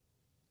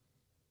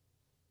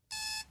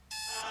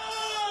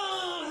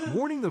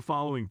Warning: the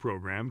following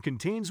program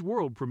contains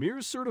world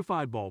premiere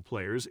certified ball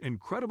players,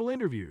 incredible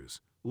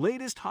interviews,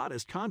 latest,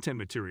 hottest content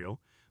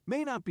material,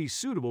 may not be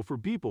suitable for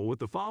people with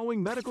the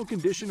following medical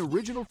condition: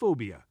 original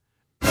phobia,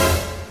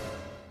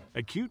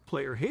 acute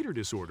player hater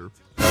disorder,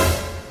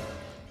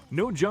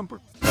 no jumper,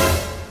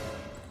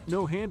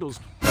 no handles,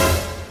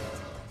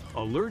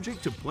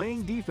 allergic to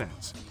playing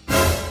defense.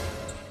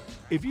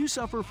 If you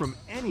suffer from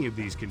any of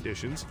these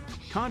conditions,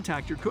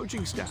 contact your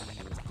coaching staff.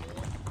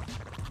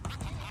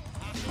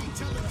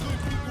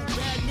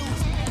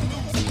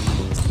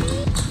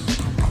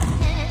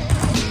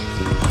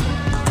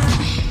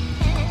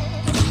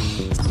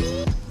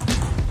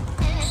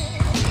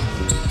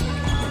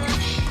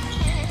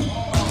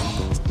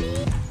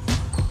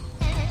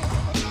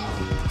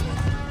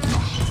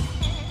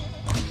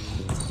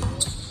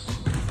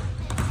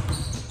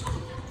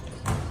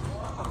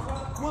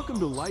 Welcome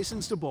to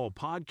License to Ball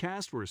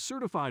podcast, where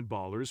certified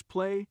ballers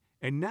play.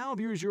 And now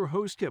here's your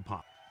host, Hip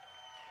Hop.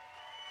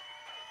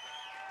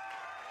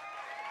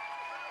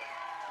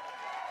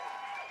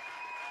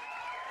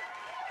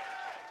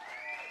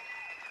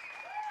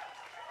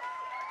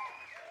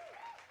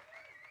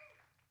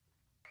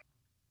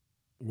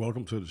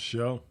 Welcome to the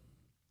show.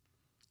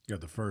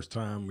 Got the first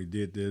time we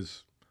did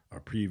this, a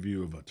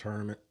preview of a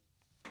tournament,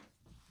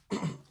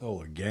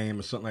 a game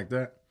or something like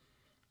that.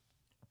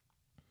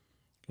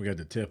 We got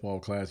the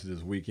tip-off classes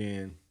this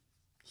weekend,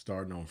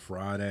 starting on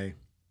Friday.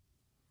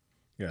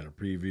 Got a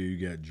preview.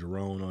 You got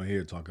Jerome on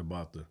here talking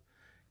about the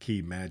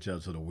key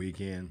matchups of the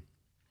weekend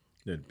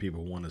that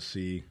people want to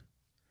see.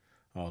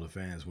 All the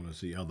fans want to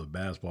see, other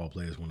basketball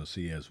players want to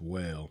see as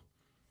well.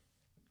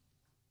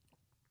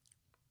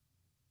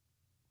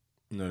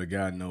 You know, the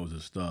guy knows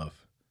his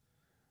stuff.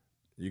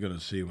 You're going to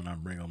see when I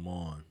bring him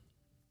on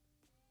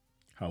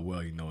how well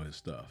he knows his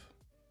stuff.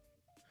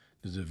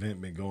 This event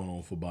been going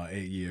on for about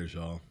 8 years,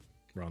 y'all.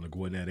 Around the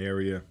Gwinnett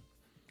area.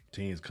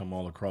 Teams come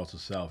all across the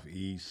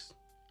southeast,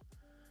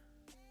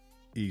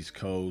 east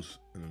coast,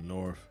 and the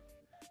north.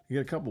 You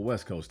get a couple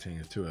west coast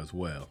teams too as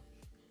well.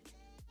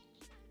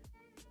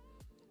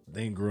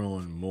 They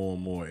growing more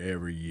and more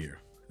every year.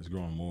 It's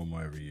growing more and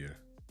more every year.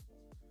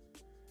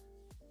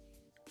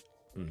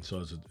 And so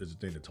it's a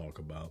thing to talk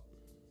about.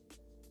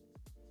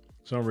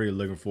 So I'm really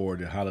looking forward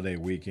to holiday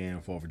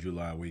weekend, 4th of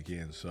July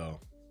weekend. So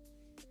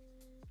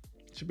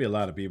should be a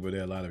lot of people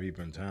there, a lot of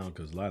people in town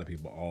because a lot of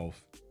people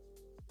off.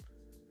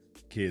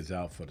 Kids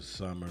out for the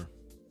summer.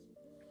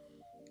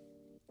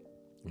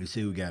 We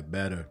see who got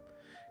better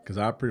because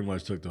I pretty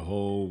much took the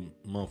whole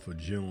month of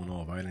June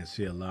off. I didn't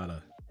see a lot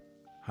of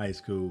high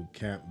school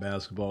camp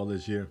basketball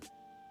this year.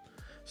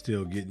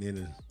 Still getting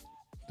into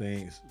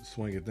things,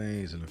 swinging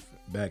things and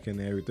back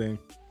into everything.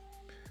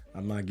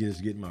 I'm not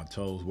just getting my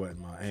toes wet,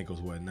 my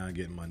ankles wet, not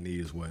getting my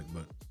knees wet,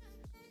 but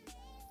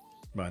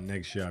by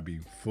next year I'll be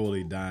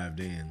fully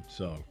dived in.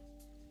 So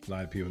a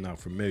lot of people not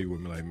familiar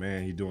with me, like,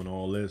 man, he doing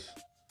all this,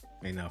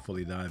 ain't not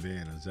fully dive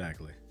in.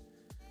 Exactly.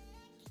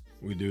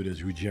 We do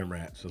this, we gym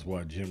rats. That's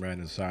why Gym Rat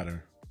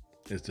Insider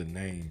is the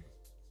name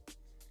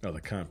of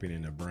the company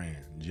and the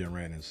brand, Gym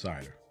Rat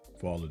Insider.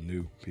 For all the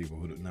new people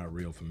who are not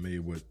real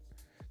familiar with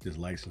this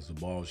License to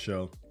Ball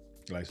show.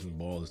 License to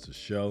Ball is the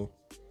show,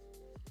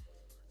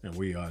 and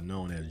we are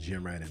known as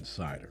Gym Rat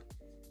Insider.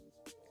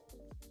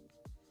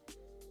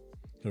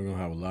 So we're going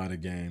to have a lot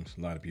of games,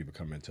 a lot of people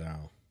come in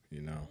town,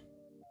 you know.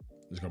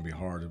 It's going to be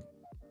hard to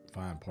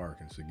find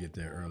parking, so get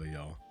there early,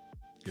 y'all.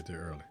 Get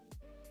there early.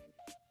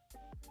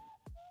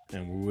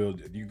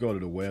 And you go to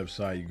the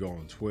website, you go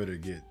on Twitter,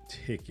 get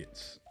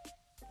tickets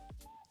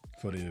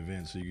for the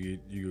event. So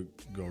you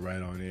go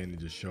right on in and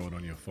just show it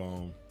on your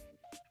phone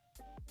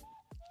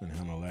and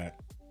handle that.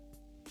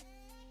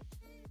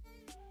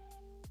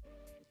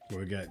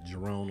 We got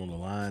Jerome on the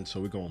line,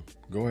 so we're going to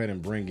go ahead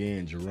and bring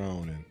in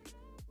Jerome and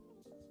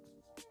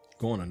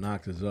going to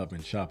knock this up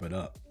and chop it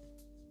up.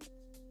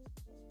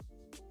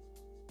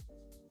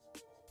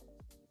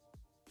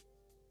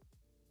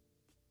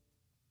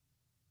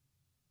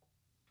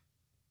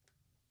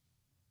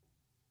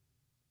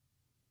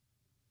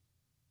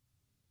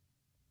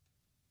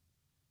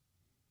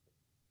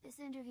 This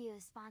interview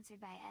is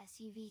sponsored by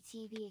SUV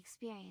TV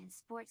Experience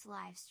Sports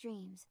Live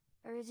Streams,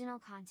 original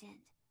content,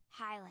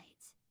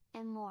 highlights,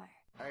 and more.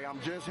 Hey,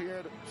 I'm just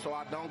here so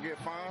I don't get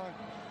fined,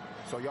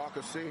 so y'all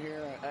can sit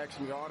here and ask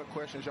me all the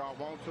questions y'all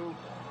want to.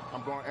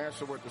 I'm going to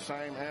answer with the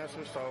same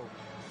answer, so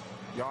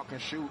y'all can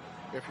shoot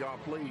if y'all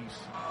please.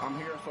 I'm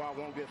here so I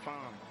won't get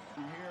fined.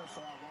 I'm here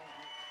so I won't get...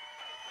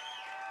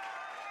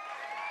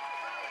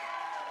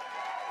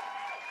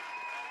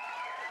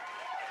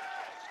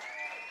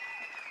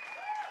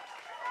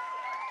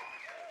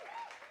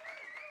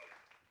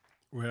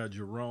 We had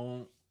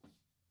Jerome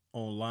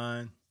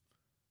online,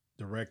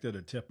 director of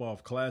the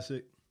Tip-Off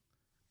Classic,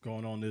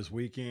 going on this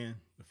weekend.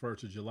 The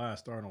 1st of July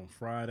start on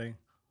Friday,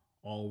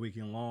 all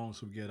weekend long,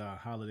 so we get our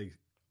holiday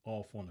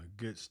off on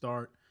a good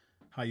start.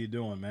 How you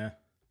doing, man?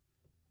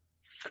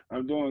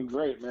 I'm doing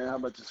great, man. How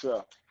about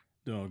yourself?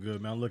 Doing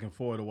good, man. I'm looking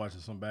forward to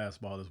watching some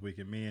basketball this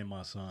weekend. Me and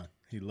my son,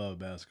 he loves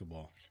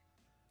basketball.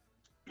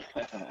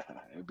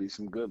 There'll be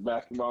some good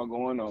basketball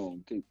going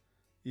on too.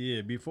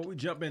 Yeah, before we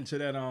jump into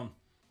that,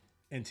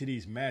 into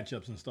these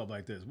matchups and stuff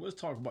like this, let's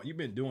talk about. You've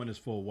been doing this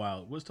for a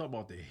while. Let's talk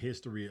about the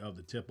history of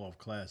the Tip Off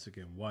Classic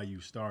and why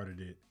you started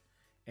it,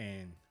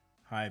 and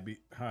how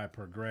it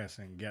progressed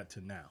and got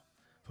to now.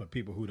 For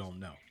people who don't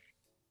know.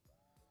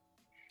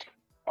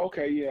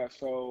 Okay, yeah.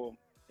 So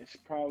it's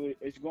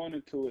going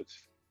into its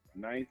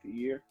ninth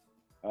year.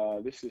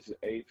 This is the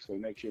eighth, so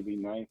next year will be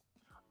ninth.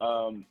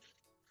 Um,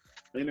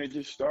 and it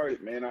just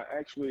started, man. I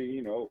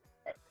actually,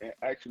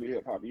 actually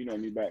hip hop. You know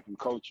me back from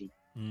coaching.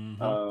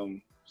 Mm-hmm.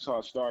 So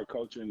I started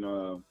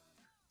coaching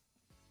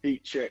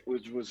Heat Check,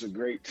 which was a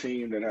great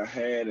team that I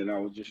had, and I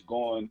was just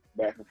going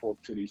back and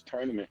forth to these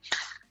tournaments.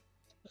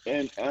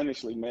 And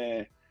honestly,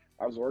 man,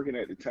 I was working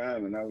at the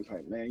time, and I was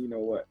like, man, you know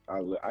what?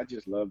 I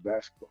just love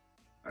basketball.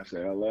 I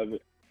said, I love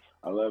it.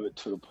 I love it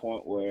to the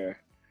point where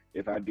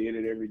if I did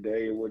it every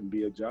day, it wouldn't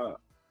be a job.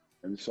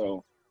 And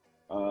so,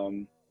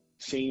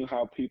 seeing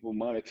how people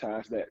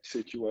monetize that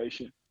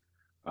situation,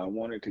 I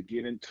wanted to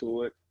get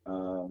into it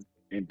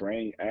and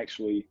bring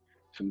actually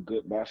some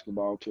good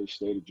basketball to the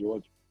state of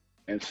Georgia.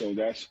 And so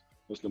that's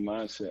was the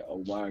mindset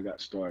of why I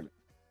got started.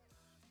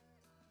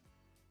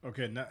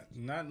 Okay,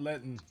 not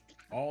letting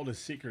all the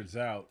secrets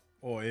out,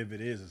 or if it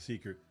is a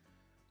secret,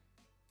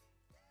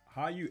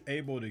 how you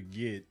able to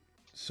get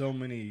so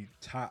many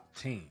top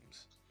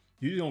teams?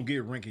 You don't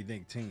get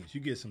rinky-dink teams.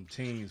 You get some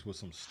teams with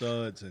some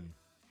studs and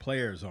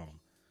players on them.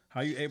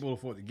 How you able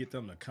to get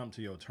them to come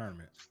to your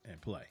tournament and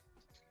play?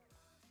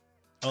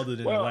 Other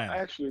than Well, Atlanta.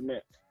 actually,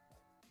 man,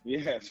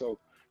 yeah. So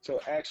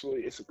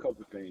actually, it's a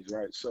couple of things,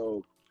 right?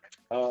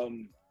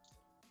 Um,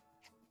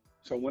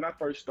 so when I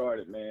first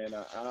started, man,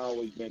 I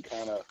always been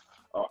kind of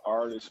an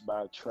artist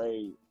by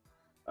trade,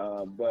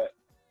 but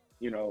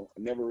I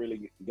never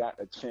really got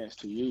a chance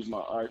to use my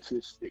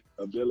artistic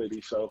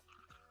ability. So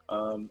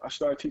I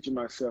started teaching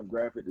myself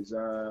graphic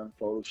design,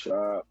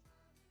 Photoshop,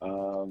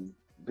 um,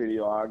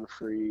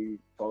 videography,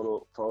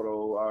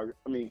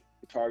 photography,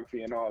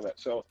 and all that.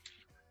 So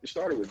it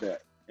started with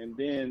that, and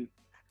then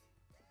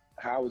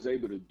how I was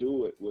able to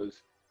do it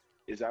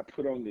is I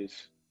put on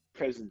this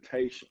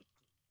presentation,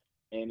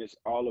 and it's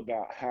all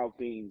about how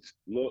things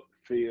look,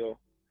 feel,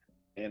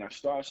 and I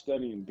started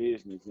studying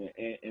business.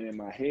 And in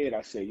my head,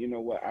 I said, you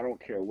know what? I don't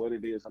care what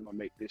it is. I'm going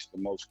to make this the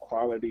most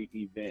quality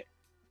event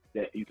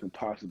that you can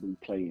possibly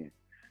play in.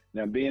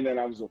 Now, being that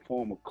I was a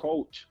former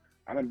coach,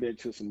 I done been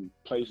to some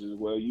places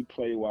where you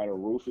play while the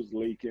roof is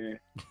leaking.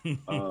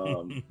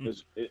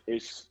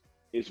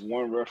 It's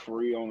one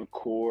referee on the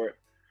court.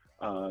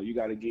 You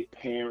got to get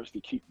parents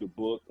to keep the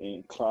book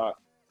and clock.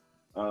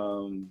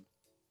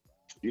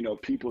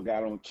 People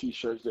got on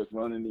T-shirts that's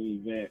running the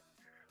event.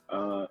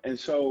 And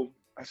so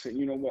I said,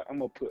 you know what? I'm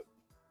going to put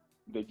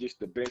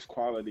the best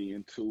quality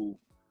into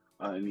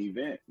an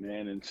event,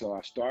 man. And so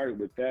I started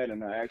with that,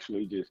 and I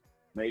actually just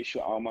made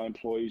sure all my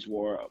employees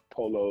wore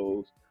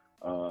polos,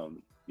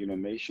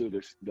 made sure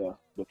the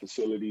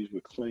facilities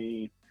were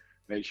clean,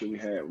 made sure we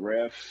had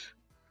refs,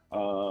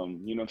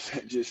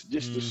 just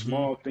the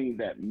small thing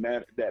that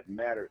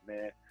mattered,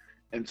 man.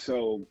 And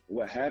so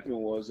what happened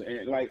was,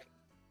 and like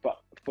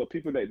for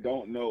people that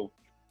don't know,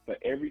 for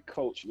every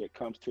coach that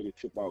comes to the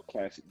Tip Out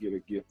Classic get a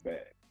gift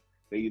bag.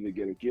 They either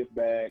get a gift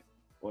bag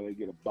or they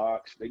get a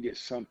box. They get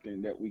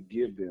something that we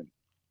give them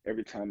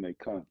every time they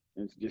come,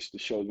 and just to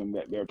show them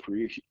that they're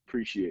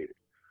appreciated.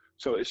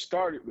 So it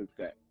started with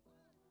that,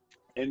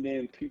 and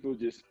then people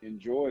just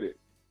enjoyed it.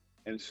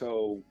 And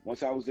so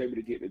once I was able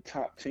to get the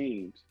top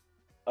teams,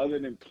 other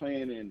than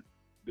playing in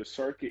the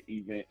circuit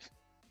events,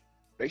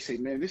 they say,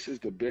 man, this is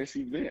the best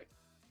event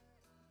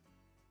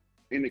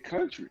in the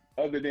country,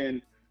 other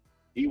than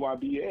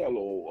EYBL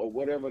or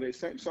whatever they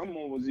say.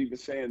 Someone was even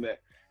saying that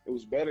it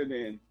was better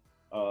than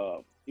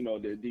the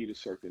Adidas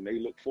circuit. And they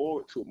look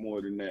forward to it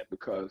more than that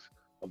because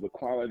of the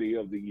quality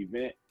of the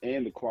event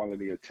and the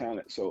quality of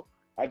talent. So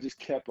I just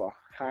kept a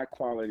high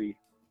quality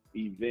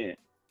event,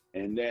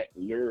 and that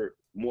lured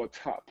more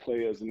top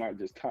players, and not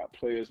just top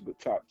players, but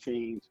top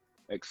teams,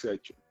 etc.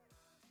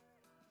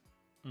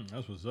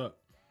 That's what's up.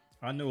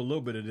 I knew a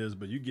little bit of this,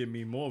 but you give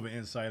me more of an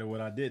insight of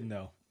what I didn't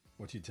know.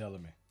 What you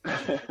telling me?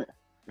 Yeah.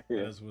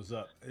 That's what's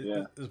up.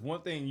 Yeah. There's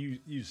one thing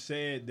you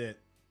said that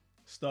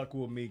stuck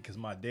with me because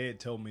my dad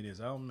told me this.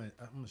 I'm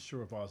not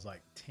sure if I was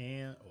like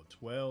 10 or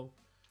 12.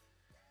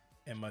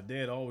 And my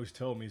dad always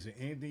told me, he said,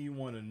 anything you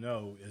want to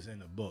know is in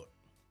the book.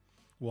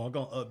 Well, I'm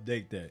going to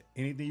update that.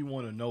 Anything you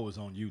want to know is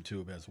on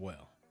YouTube as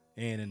well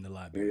and in the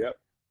library. Yep.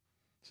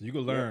 So you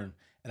can learn. Yep.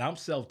 And I'm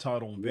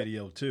self-taught on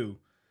video too.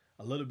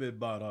 A little bit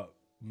about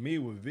me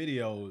with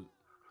video.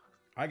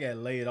 I got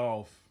laid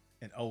off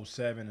in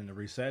 2007 in the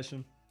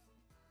recession.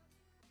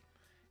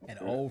 Okay.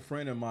 An old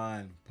friend of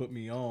mine put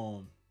me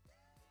on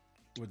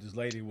with this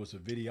lady who was a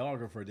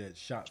videographer that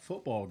shot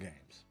football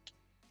games.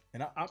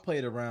 And I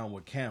played around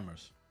with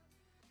cameras.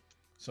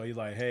 So he's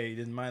like, hey,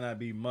 this might not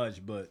be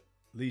much, but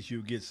at least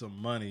you get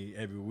some money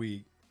every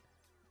week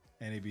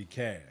and it be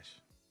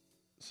cash.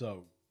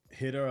 So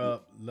hit her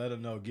up, let her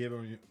know, give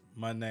her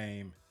my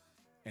name,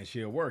 and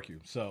she'll work you.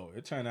 So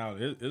it turned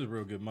out it's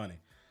real good money.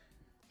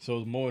 So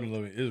it's more than a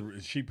little.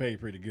 She paid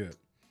pretty good.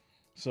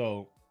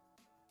 So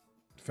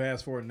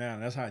fast forward now,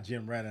 and that's how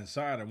Jim Rat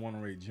Insider,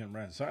 one rate Jim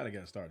Rat Insider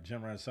got started.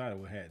 Jim Rat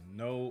Insider had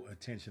no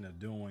intention of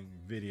doing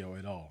video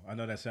at all. I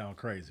know that sounds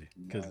crazy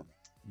because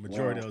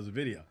majority of it was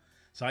video.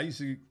 So I used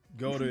to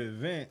go to an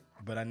event,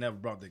 but I never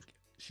brought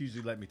she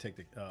usually let me take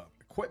the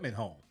equipment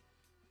home.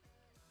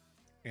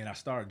 And I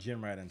started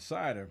Jim Rat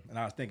Insider, and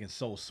I was thinking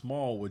so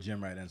small with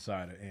Jim Rat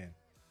Insider. And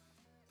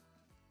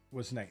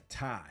what's his name?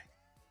 Ty.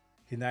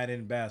 He's not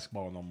in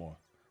basketball no more,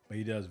 but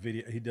he does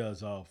video. He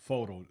does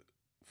photos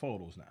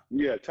now.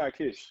 Yeah, Ty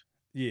Kish.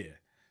 Yeah.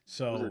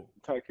 So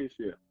Ty Kish,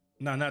 yeah.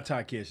 No, not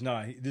Ty Kish.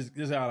 No, this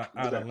is out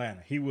of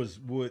Atlanta. He was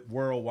with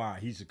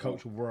Worldwide. He's a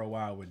coach of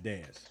Worldwide with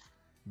Daz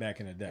back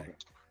in the day. Okay.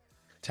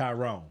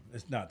 Tyrone.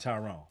 It's not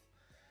Tyrone.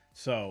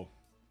 So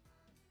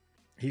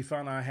he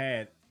found I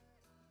had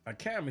a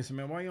camera. He said,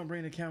 man, why you don't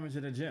bring the camera to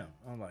the gym?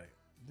 I'm like,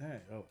 dang,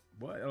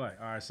 what? I'm like,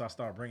 all right, so I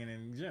started bringing it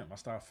in the gym. I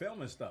started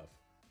filming stuff.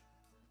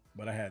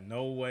 But I had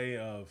no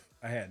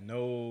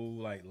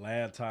like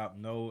laptop,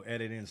 no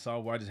editing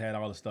software. I just had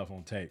all the stuff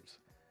on tapes.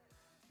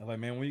 I was like,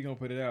 man, when you gonna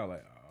put it out?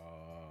 Like,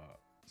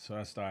 so I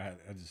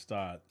just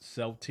started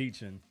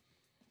self-teaching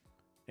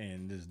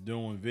and just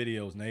doing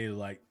videos, and they were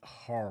like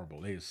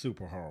horrible. They were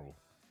super horrible.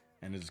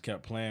 And I just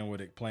kept playing with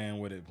it,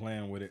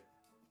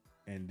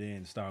 and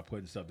then start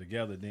putting stuff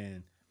together.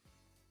 Then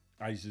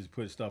I used to just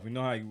put stuff. You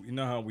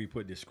know how we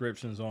put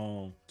descriptions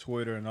on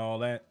Twitter and all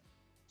that?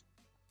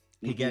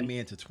 He got me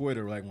into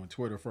Twitter like when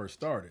Twitter first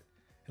started.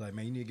 He's like,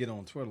 man, you need to get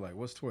on Twitter. Like,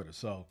 what's Twitter?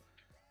 So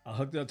I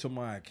hooked up to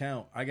my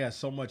account. I got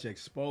so much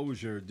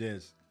exposure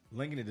just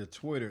linking it to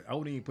Twitter. I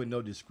wouldn't even put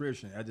no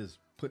description. I just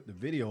put the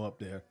video up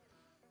there.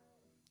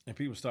 And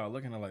people started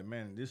looking at like,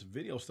 man, this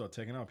video started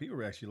taking off.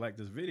 People actually like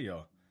this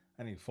video.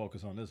 I need to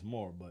focus on this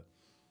more. But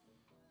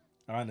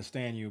I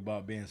understand you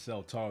about being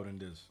self-taught and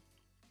just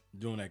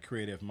doing that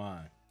creative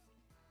mind.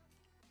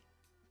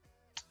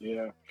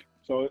 Yeah.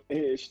 So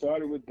it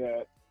started with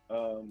that.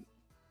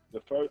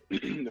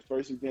 The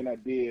first event I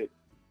did,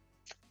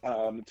 I'm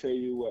gonna tell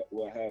you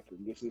what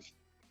happened. This is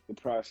the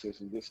process,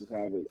 and this is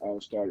how it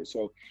all started.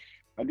 So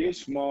I did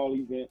small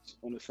events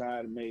on the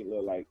side, made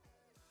look like,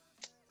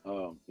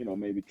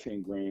 maybe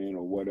 10 grand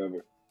or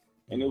whatever,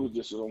 and it was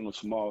just on a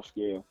small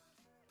scale.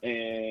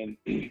 And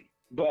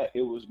but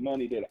it was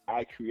money that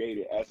I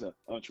created as an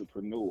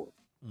entrepreneur.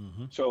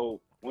 Mm-hmm. So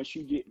once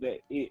you get that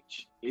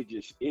itch, it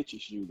just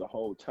itches you the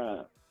whole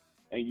time,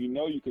 and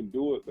you can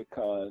do it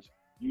because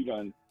you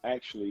done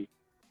actually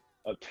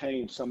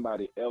obtained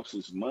somebody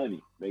else's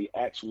money. They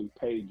actually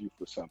paid you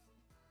for something.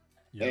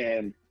 Yep.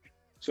 And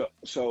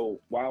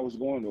so while I was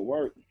going to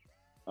work,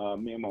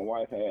 me and my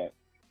wife had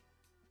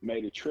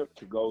made a trip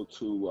to go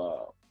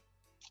to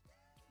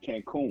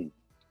Cancun.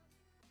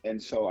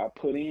 And so I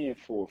put in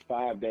for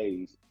 5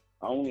 days.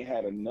 I only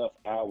had enough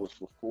hours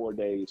for 4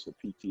 days for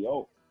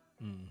PTO.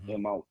 Mm-hmm.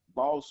 And my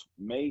boss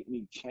made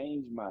me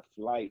change my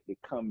flight to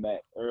come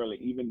back early,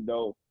 even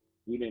though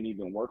we didn't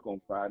even work on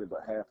Friday,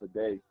 but half a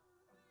day.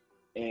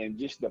 And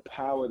just the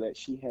power that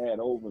she had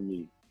over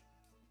me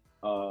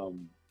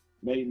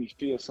made me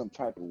feel some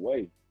type of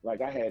way.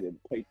 Like I had to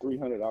pay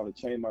 $300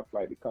 to change my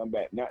flight to come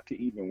back, not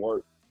to even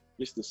work,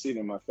 just to sit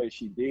in my face.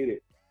 She did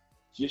it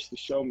just to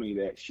show me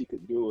that she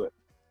could do it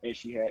and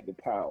she had the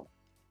power.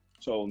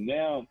 So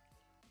now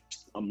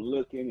I'm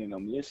looking and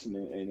I'm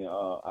listening, and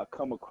I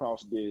come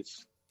across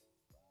this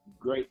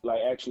great,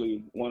 like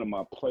actually one of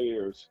my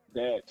players'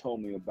 dad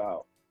told me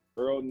about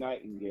Earl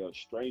Nightingale's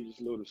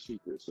Strangest Little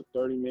Secret. It's a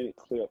 30-minute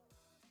clip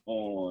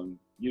on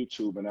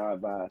YouTube, and I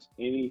advise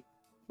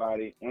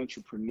anybody,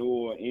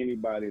 entrepreneur,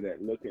 anybody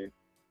that looking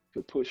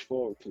to push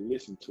forward to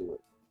listen to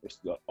it. It's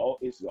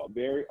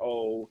very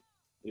old.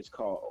 It's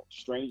called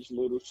Strangest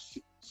Little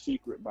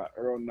Secret by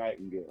Earl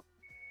Nightingale.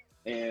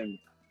 And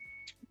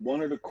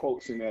one of the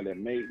quotes in there that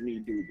made me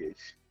do this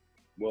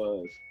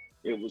was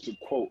a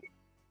quote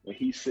where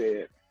he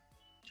said,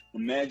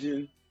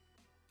 imagine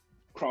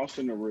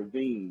crossing a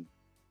ravine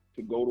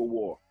to go to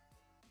war,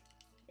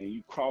 and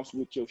you cross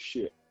with your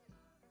ship.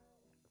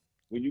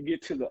 When you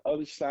get to the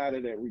other side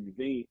of that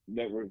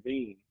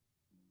ravine,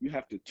 you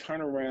have to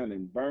turn around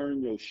and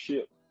burn your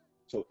ship.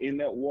 So in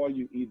that war,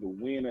 you either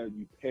win or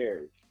you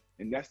perish.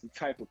 And that's the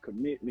type of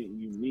commitment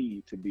you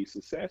need to be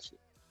successful.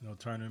 No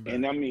turning back.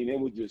 And I mean, it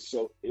was just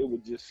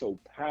so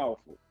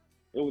powerful.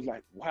 It was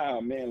like, wow,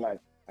 man, like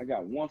I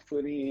got 1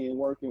 foot in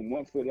working,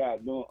 1 foot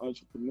out doing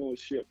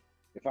entrepreneurship.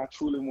 If I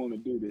truly want to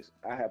do this,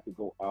 I have to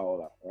go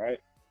all out, right?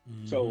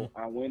 Mm-hmm. So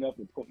I went up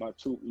and put my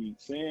 2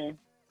 weeks in.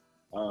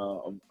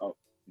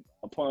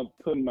 Upon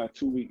putting my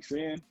 2 weeks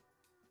in,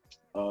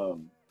 I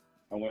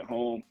went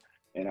home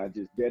and I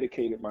just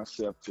dedicated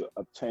myself to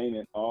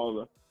obtaining all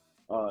the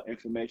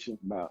information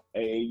about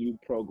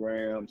AAU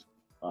programs,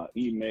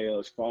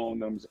 emails, phone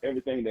numbers,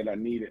 everything that I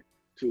needed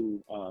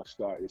to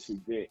start this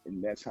event,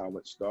 and that's how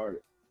it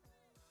started.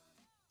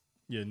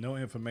 Yeah, no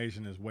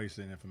information is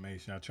wasted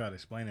information. I try to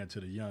explain that to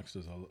the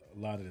youngsters a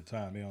lot of the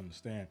time. They don't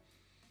understand.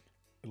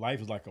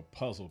 Life is like a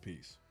puzzle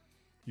piece.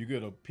 You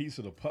get a piece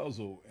of the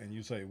puzzle and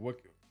you say, what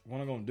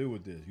am I gonna do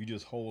with this? You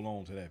just hold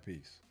on to that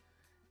piece.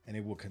 And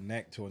it will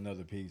connect to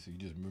another piece. You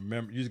just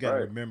remember, you just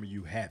gotta remember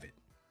you have it.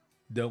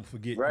 Don't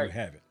forget you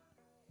have it.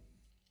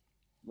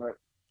 Right.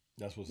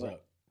 That's what's Right.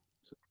 up.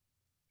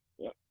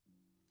 Yep.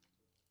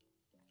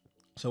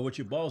 So what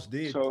your boss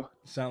did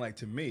sound like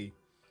to me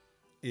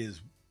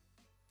is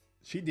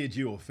she did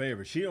you a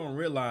favor. She don't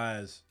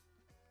realize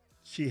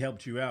she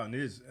helped you out.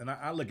 And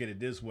I look at it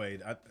this way.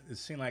 It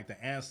seemed like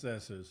the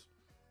ancestors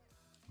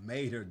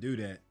made her do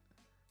that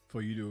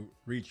for you to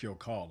reach your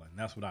calling.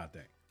 That's what I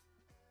think.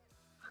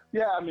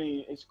 Yeah, I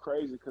mean, it's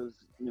crazy because,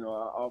 I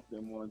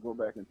often want to go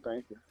back and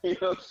thank her. You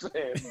know what I'm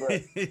saying?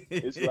 But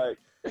it's like,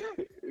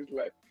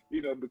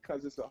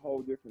 because it's a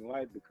whole different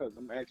life, because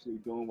I'm actually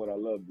doing what I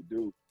love to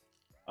do.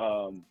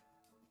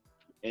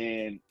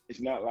 And it's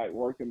not like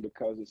working,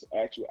 because it's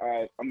actually,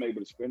 I'm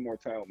able to spend more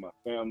time with my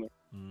family.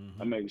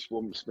 Mm-hmm. I'm able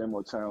to spend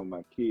more time with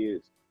my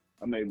kids.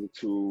 I'm able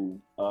to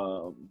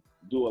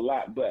do a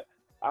lot. But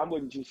I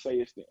wouldn't just say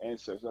it's the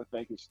ancestors. I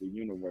think it's the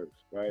universe,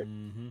 right?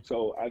 Mm-hmm.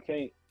 So I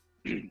can't.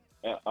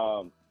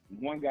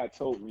 One guy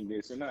told me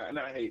this, and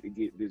I hate to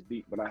get this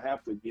deep, but I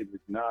have to give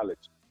this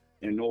knowledge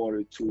in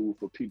order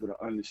for people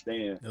to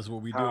understand. That's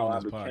what we do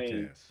on this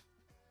podcast.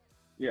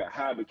 Yeah,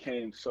 how I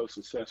became so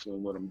successful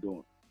in what I'm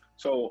doing.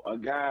 So a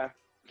guy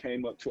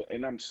came up to,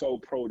 and I'm so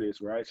pro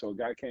this, right? So a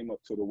guy came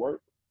up to the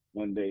work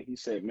one day. He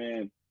said,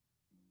 "Man,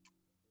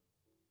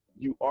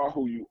 you are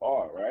who you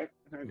are, right?"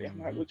 And I'm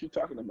like, "What you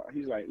talking about?"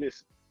 He's like,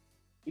 "Listen,"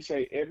 he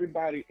said,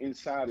 "everybody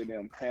inside of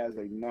them has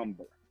a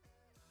number.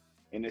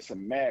 And it's a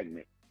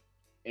magnet,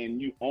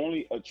 and you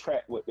only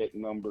attract what that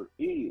number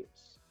is,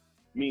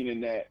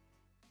 meaning that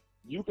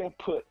you can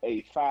put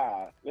a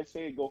 5, let's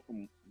say it go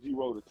from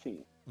 0 to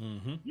 10.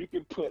 Mm-hmm. You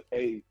can put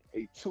a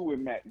 2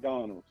 in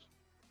McDonald's.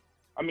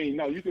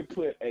 You can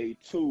put a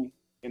 2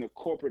 in a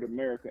corporate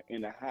America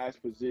in the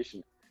highest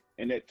position,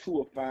 and that 2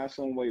 will find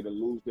some way to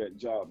lose that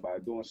job by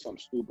doing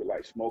something stupid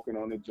like smoking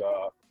on the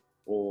job,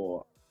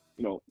 or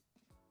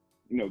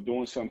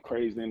doing something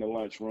crazy in the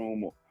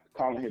lunchroom, or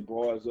calling his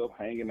boys up,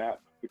 hanging out,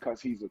 because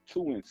he's a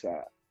 2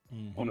 inside.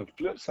 Mm-hmm. On the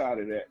flip side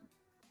of that,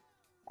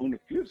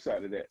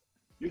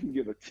 you can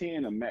give a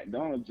 10 a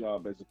McDonald's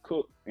job as a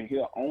cook, and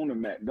he'll own a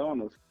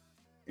McDonald's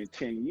in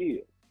 10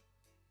 years.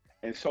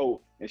 And so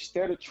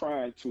instead of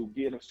trying to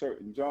get a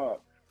certain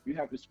job, you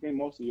have to spend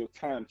most of your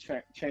time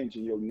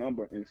changing your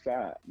number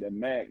inside, that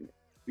magnet.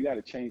 You got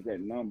to change that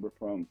number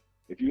from,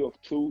 if you're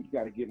a 2, you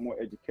got to get more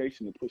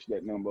education to push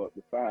that number up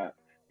to 5.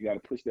 You got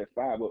to push that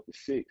 5 up to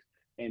 6.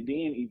 And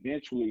then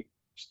eventually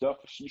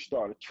you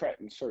start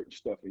attracting certain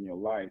stuff in your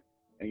life,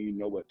 and you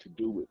know what to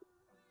do with it.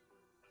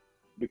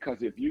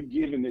 Because if you're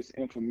giving this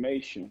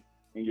information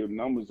and your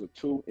numbers are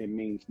 2, it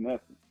means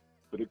nothing.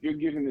 But if you're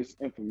giving this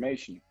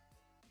information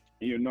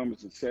and your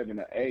numbers are 7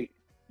 or 8,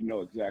 you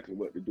know exactly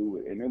what to do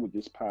with it. And it was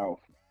just powerful.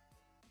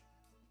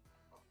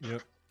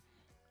 Yep.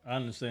 I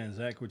understand,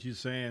 Zach, what you're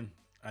saying.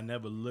 I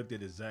never looked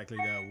at it exactly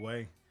that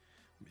way.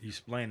 You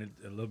explained it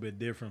a little bit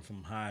different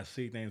from how I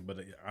see things, but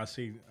I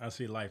see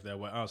life that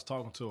way. I was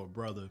talking to a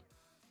brother,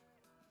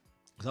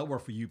 because I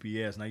work for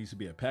UPS, and I used to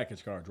be a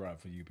package car driver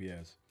for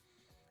UPS.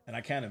 And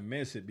I kind of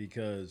miss it,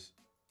 because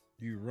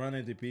you run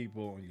into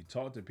people and you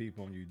talk to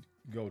people and you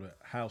go to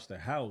house,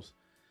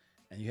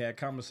 and you had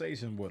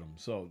conversations with them.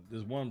 So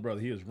this one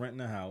brother, he was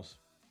renting a house,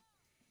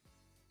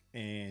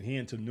 and he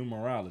into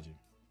numerology.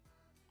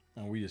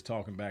 And we just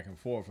talking back and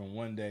forth. And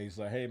one day he's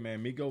like, "Hey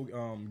man, me go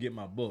get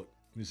my book."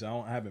 He said,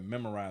 I haven't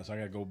memorized, so I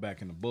got to go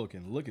back in the book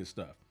and look at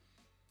stuff.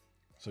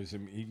 So he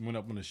said, he went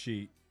up on the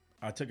sheet.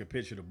 I took a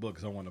picture of the book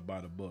because I wanted to buy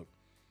the book.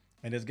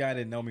 And this guy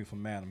didn't know me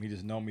from Adam. He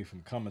just know me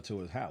from coming to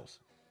his house.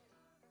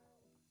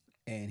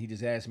 And he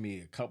just asked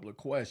me a couple of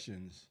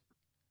questions.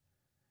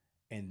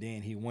 And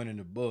then he went in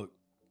the book,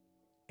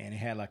 and it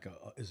had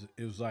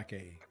it was like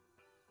a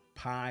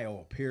pie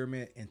or a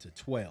pyramid into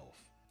 12.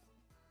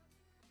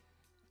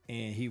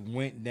 And he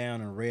went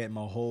down and read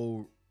my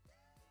whole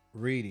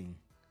reading.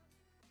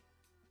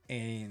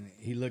 And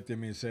he looked at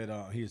me and said,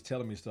 he was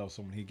telling me stuff.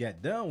 So when he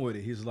got done with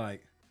it, he's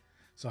like,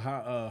 "So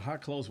how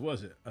close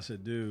was it?" I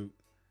said, "Dude,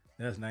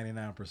 that's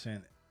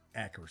 99%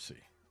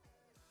 accuracy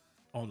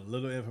on the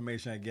little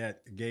information I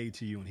gave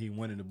to you." And he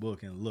went in the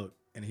book and looked,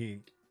 and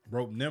he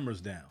wrote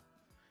numbers down.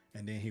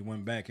 And then he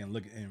went back and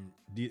looked and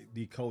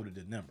decoded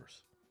the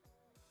numbers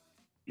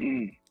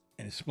and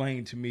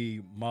explained to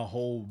me my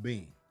whole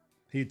being.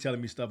 He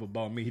telling me stuff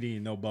about me he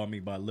didn't know about me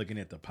by looking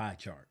at the pie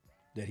chart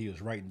that he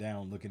was writing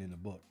down, looking in the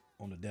book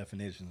on the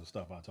definitions and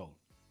stuff I told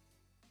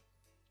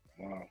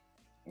him.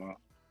 Wow.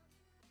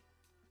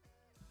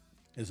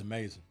 It's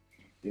amazing.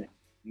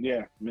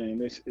 Yeah,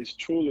 man, it's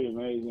truly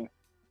amazing.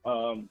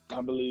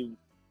 I believe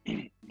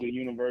the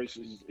universe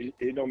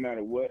it don't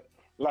matter what,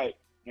 like,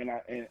 and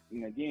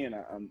again,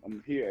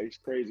 I'm here. It's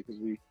crazy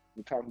because we're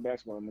talking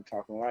basketball and we're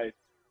talking life,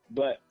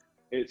 but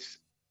it's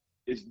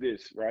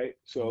this, right?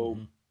 So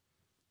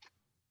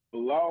the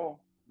law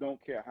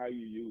don't care how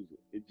you use it.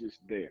 It's just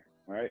there,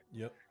 right?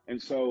 Yep.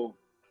 And so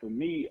for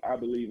me, I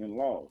believe in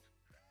laws.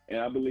 And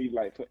I believe,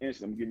 like, for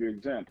instance, I'm going to give you an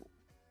example.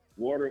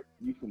 water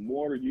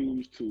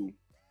used to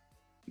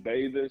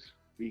bathe us.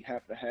 We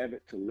have to have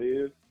it to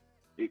live.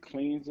 It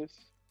cleans us.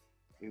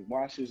 It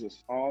washes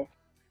us off.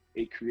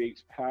 It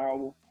creates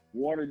power.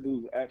 Water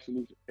does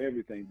absolutely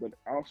everything, but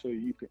also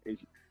you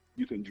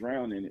can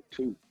drown in it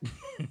too.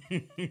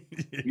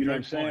 You know what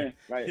I'm saying?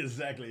 Like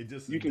Exactly.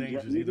 Just as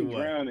dangerous you either can way.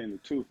 drown in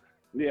it too.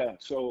 Yeah.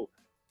 So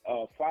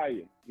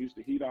fire used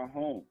to heat our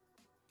home.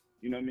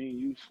 You know what I mean?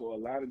 Used for a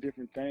lot of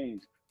different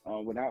things.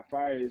 Without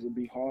fire, it would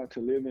be hard to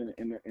live in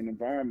an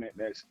environment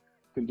that's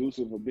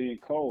conducive of being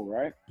cold,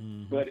 right?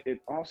 Mm-hmm. But it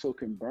also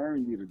can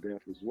burn you to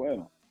death as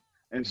well.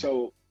 And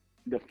so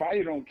the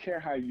fire don't care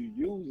how you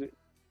use it;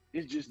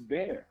 it's just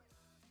there.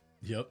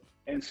 Yep.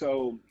 And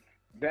so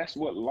that's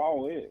what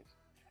law is.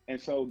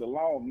 And so the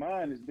law of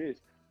mind is this.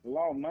 The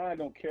law of mind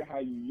don't care how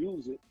you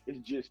use it. It's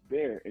just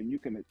there. And you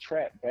can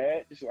attract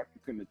bad just like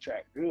you can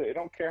attract good. It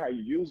don't care how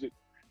you use it.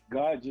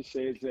 God just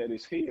says that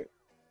it's here.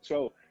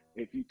 So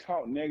if you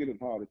talk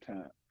negative all the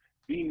time,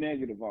 be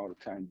negative all the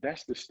time,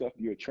 that's the stuff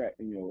you attract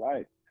in your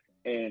life.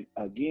 And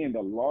again,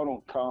 the law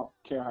don't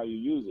care how you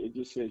use it. It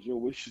just says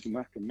your wish is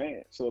my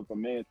command. So if a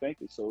man think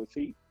it, so is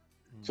he.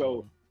 Mm-hmm.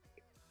 So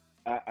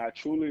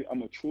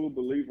I'm a true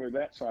believer of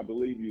that. So I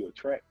believe you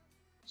attract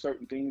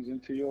certain things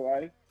into your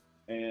life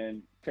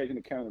and taking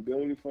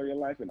accountability for your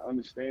life and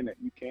understand that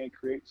you can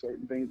create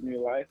certain things in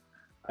your life.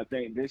 I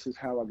think this is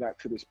how I got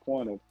to this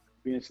point of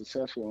being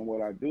successful in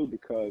what I do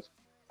because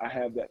I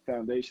have that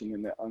foundation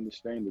and that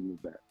understanding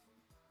of that.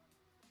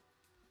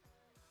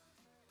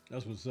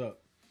 That's what's up.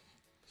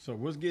 So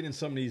let's get in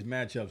some of these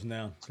matchups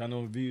now. I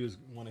know viewers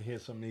want to hear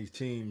some of these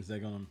teams they're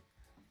gonna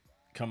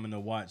come in to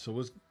watch. So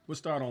we'll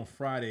start on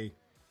Friday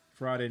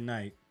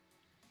night.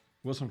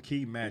 What's some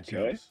key matchups?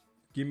 Okay.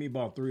 Give me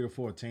about 3 or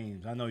 4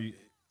 teams. I know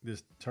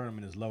this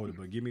tournament is loaded,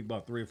 but give me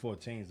about 3 or 4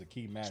 teams, the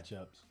key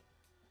matchups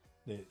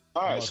that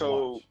All right. must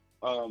So,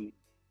 watch.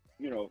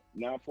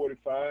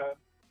 9:45,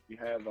 you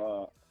have,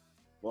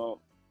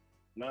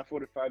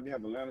 9:45, you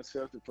have Atlanta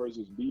Celtics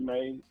versus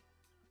B-Mays.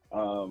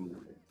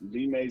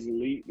 B-Mays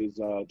Elite is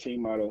a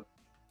team out of,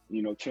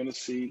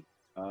 Tennessee.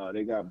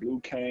 They got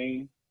Blue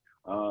Cane,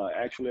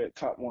 actually at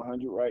top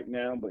 100 right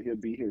now, but he'll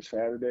be here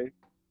Saturday.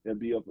 He'll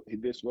be up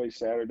this way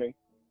Saturday.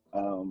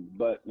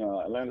 But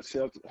Atlanta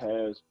Celtics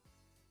has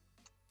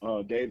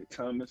David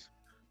Thomas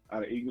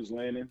out of Eagles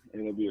Landing.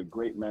 It'll be a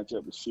great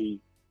matchup to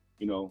see,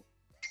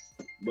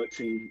 what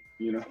team,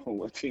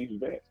 what team's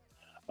best.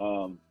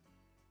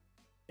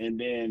 And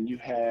then you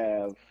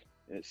have,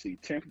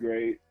 10th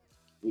grade,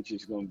 which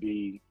is going to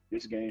be,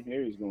 this game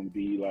here is going to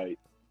be like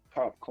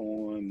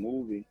popcorn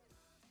movie,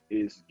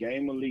 is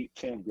Game Elite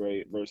 10th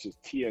grade versus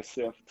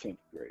TSF 10th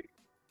grade.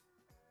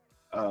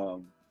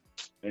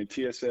 And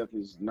TSF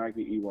is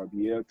Nike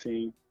EYBL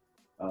team.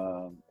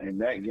 And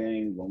that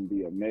game going to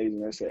be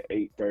amazing. That's at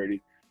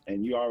 8:30.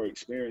 And you already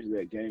experienced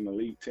that Game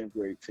Elite 10th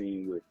grade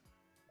team with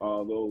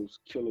all those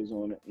killers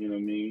on it. You know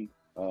what I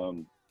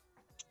mean?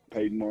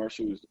 Peyton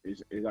Marshall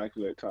is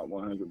actually at top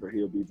 100, but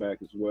he'll be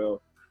back as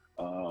well.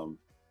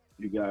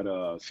 You got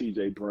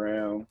CJ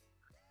Brown.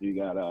 You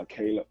got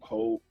Caleb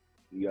Hope.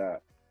 You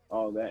got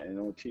all that. And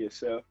on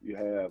TSF, you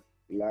have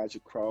Elijah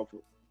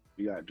Crawford.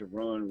 You got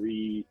Deron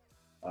Reed.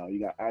 You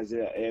got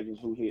Isaiah Evans,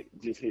 who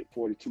just hit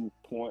 42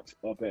 points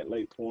up at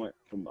Lake Point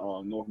from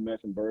North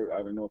Mecklenburg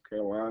out of North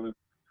Carolina.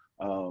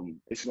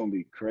 It's going to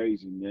be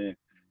crazy, man.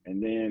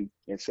 And then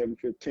at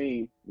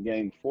 7:15, the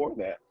game before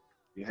that,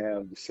 you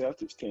have the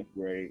Celtics 10th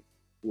grade,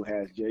 who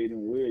has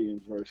Jaden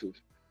Williams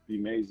versus the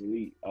Mays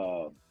Elite.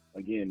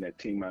 Again, that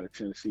team out of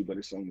Tennessee, but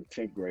it's on the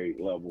 10th grade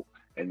level,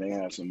 and they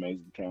have some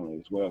amazing talent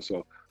as well.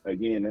 So,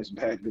 again, that's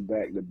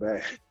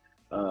back-to-back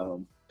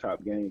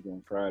top games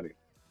on Friday.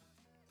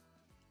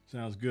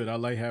 Sounds good. I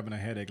like having a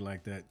headache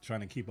like that,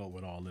 trying to keep up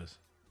with all this.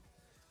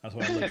 That's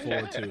what I look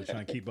forward to,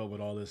 trying to keep up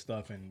with all this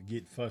stuff and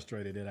get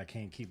frustrated that I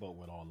can't keep up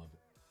with all of it.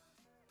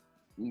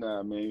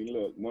 Nah, man,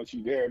 look, once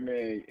you there,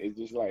 man, it's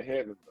just like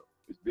heaven, though.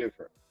 It's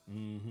different.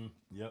 Mm-hmm.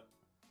 Yep.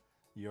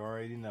 You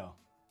already know.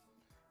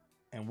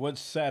 And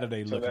what's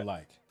Saturday looking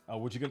like?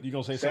 What you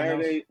gonna say?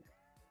 Saturday?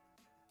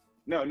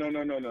 No.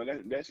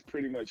 That's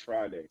pretty much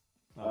Friday.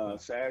 Okay.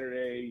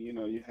 Saturday,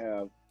 you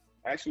have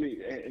actually,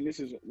 and this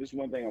is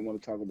one thing I want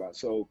to talk about.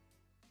 So,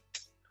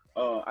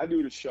 I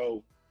do the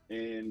show,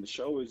 and the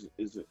show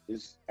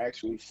is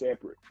actually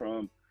separate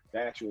from the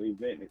actual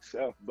event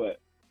itself. But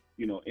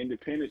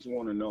independents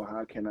want to know,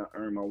 how can I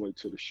earn my way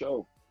to the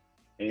show?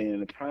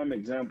 And a prime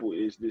example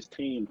is this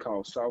team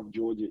called South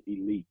Georgia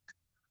Elite.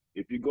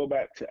 If you go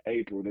back to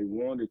April, they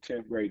won the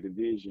 10th grade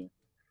division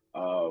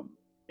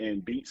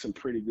and beat some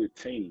pretty good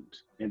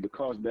teams. And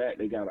because of that,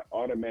 they got an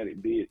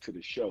automatic bid to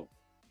the show.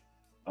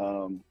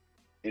 And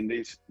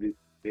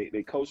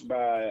they coached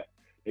by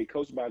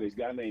this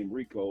guy named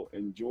Rico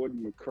and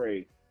Jordan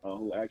McCray,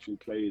 who actually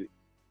played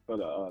for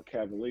the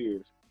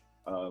Cavaliers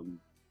and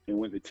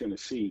went to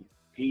Tennessee.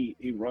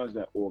 He runs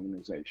that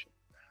organization.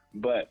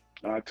 But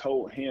I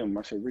told him,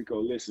 I said, Rico,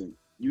 listen,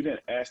 you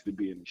didn't ask to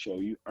be in the show.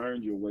 You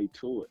earned your way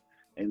to it.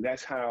 And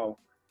that's how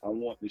I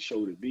want the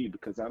show to be,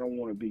 because I don't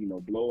want to be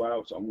no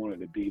blowouts. I want it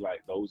to be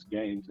like those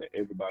games that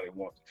everybody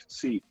wants to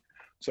see.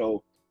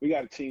 So we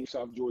got a team,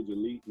 South Georgia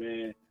Elite,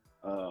 man.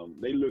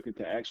 They looking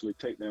to actually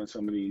take down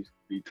some of the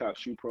top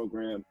shoe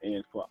program,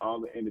 and for all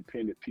the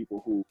independent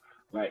people who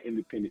like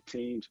independent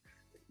teams,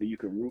 that you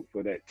can root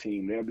for that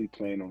team. They'll be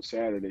playing on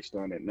Saturday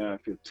starting at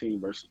 9:15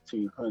 versus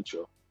Team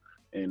Huncho,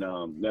 and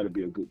that'll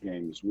be a good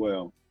game as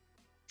well.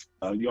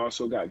 You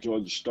also got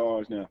Georgia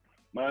Stars. Now,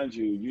 mind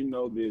you, you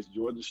know this,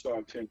 Georgia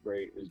Star 10th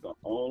grade is the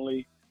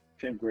only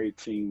 10th grade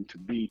team to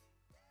beat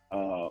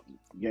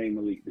Game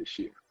Elite this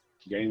year.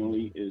 Game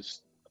Elite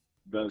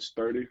does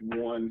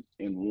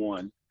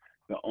 31-1.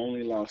 The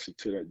only loss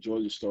to that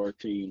Georgia Star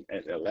team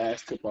at the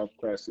last tip-off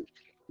classic,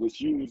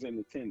 which you was in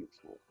attendance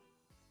for.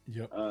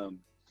 Yep.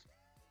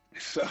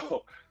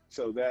 So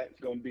that's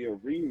going to be a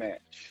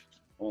rematch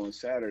on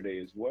Saturday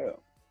as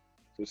well.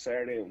 So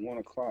Saturday at 1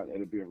 o'clock,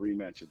 it'll be a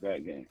rematch of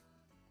that game.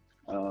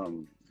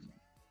 And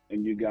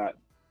you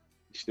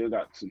still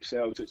got some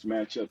Celtics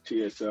matchup,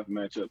 TSF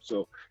matchup.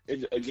 So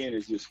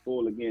it's just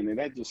full again, and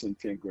that's just in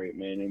 10th grade,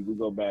 man. And we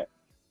go back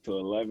to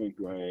 11th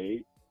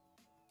grade.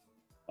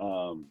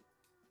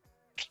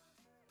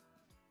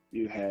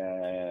 You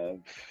have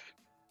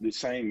the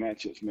same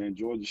matchups, man.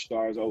 Georgia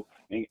Stars. Oh,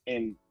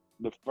 and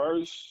the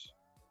first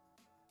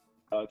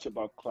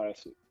tip-off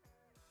classic,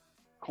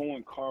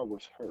 Cohen Carr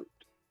was hurt.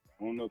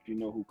 I don't know if you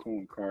know who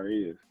Cohen Carr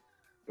is,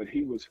 but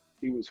he was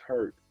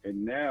hurt,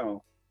 and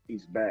now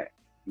he's back.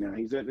 Now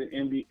he's at the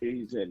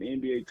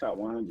NBA Top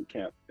 100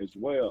 camp as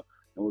well,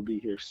 and will be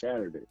here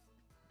Saturday.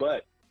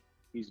 But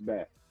he's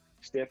back.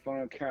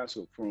 Stephon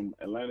Castle from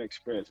Atlanta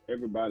Express.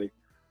 Everybody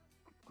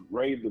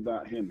raved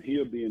about him.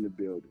 He'll be in the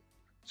building.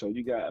 So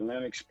you got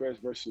Atlanta Express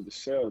versus the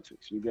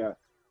Celtics. You got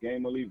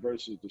Game Elite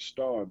versus the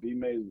Star.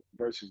 B-May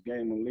versus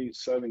Game Elite.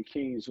 Southern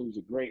Kings, who's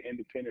a great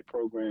independent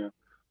program,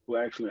 who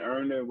actually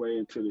earned their way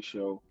into the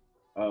show.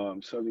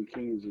 Southern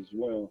Kings as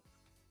well.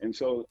 And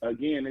so,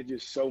 again, it's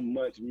just so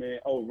much, man.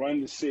 Oh,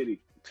 Run the City,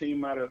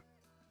 team out of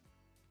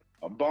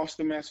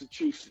Boston,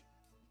 Massachusetts.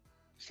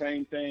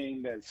 Same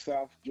thing that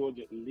South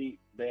Georgia Elite.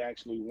 They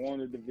actually won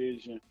the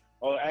division.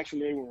 Oh,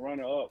 actually, they were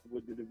runner-up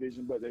with the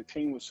division, but their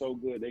team was so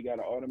good, they got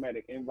an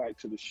automatic invite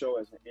to the show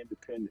as an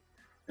independent.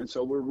 And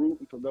so we're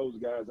rooting for those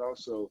guys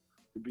also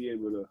to be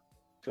able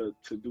to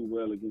do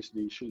well against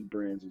these shoe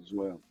brands as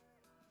well.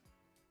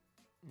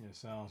 Yeah,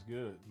 sounds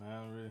good,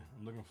 man.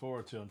 I'm looking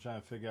forward to it. I'm trying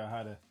to figure out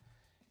how to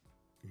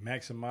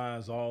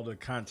maximize all the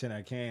content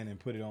I can and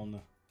put it on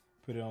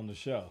the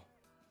show.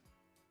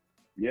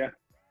 Yeah.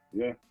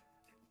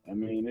 I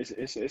mean,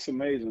 it's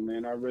amazing,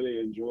 man. I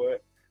really enjoy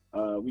it.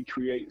 We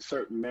create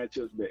certain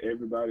matchups that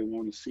everybody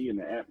want to see, and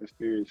the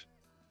atmosphere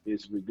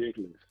is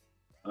ridiculous.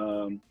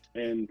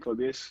 And for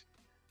this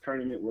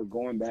tournament, we're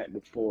going back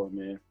to 4,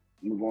 man.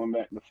 We're going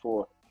back to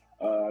 4.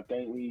 I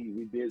think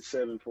we did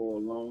 7 for a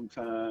long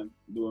time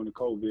during the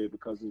COVID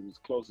because it was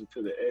closer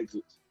to the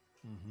exits.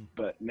 Mm-hmm.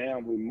 But now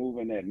we're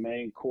moving that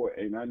main court,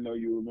 and I know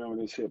you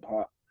remember this hip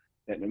hop,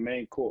 that the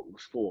main court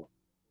was 4.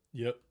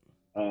 Yep.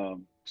 As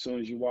soon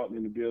as you walked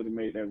in the building,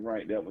 made that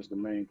right, that was the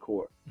main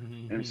court.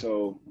 Mm-hmm. And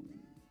so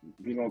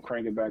we're going to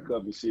crank it back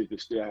up and see if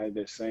it still had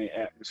that same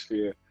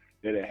atmosphere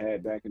that it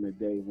had back in the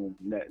day when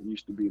that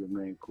used to be the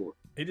main court.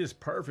 It is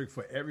perfect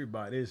for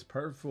everybody. It's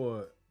perfect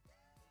for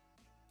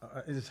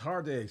it's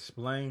hard to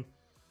explain.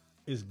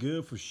 It's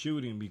good for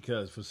shooting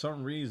because for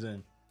some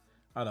reason,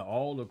 out of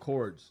all the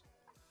courts,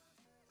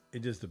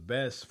 it's just the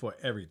best for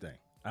everything.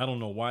 I don't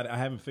know why. I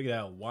haven't figured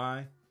out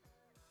why.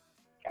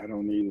 I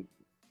don't either.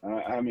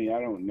 I mean, I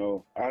don't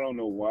know. I don't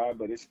know why,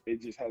 but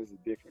it just has a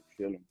different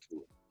feeling to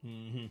it.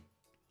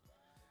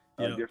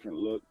 Mm-hmm. A different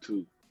look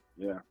too.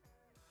 Yeah.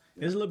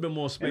 There's a little bit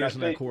more space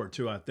on that court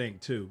too. I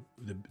think too.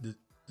 The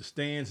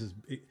stands is.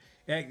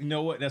 You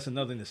know what? That's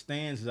another thing. The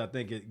stands is. I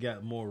think it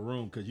got more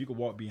room because you can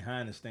walk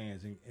behind the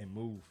stands and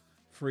move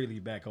freely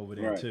back over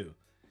there too,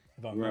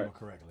 if I remember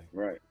correctly.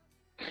 Right.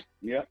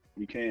 Yep,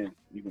 you can.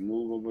 You can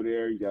move over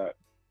there. You got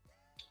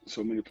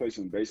so many places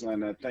in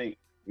baseline. I think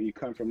when you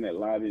come from that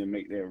lobby and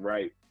make that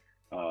right,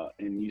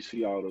 and you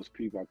see all those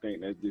people, I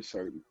think that's just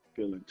certain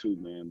feeling too,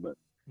 man. But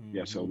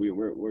yeah, so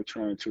we're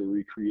trying to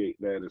recreate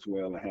that as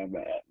well and have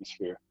that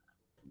atmosphere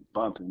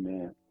bumping,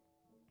 man.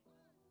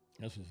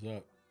 That's what's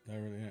up.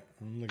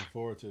 I'm looking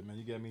forward to it, man.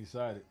 You got me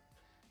excited.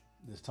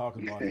 Just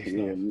talking about this stuff.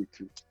 Yeah, me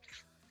too.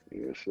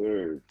 Yes,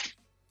 sir.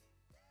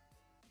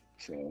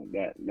 So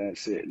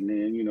that's it. And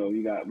then we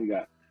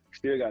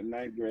still got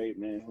 9th grade,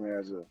 man, who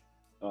has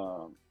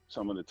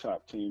some of the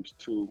top teams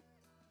too.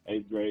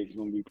 8th grade is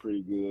gonna be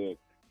pretty good.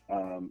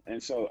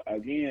 And so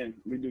again,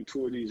 we do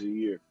 2 of these a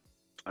year,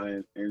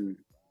 and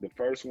the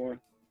first one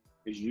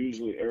is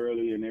usually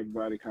early, and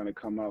everybody kind of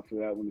come out for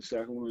that one. The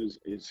second one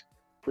is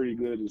pretty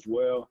good as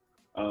well.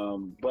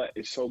 But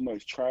it's so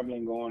much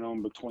traveling going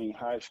on between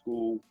high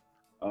school.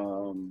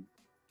 Then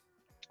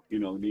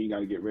you got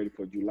to get ready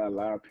for July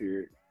live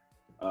period.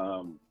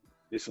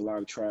 It's a lot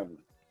of traveling,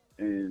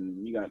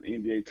 and you got the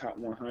NBA Top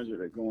 100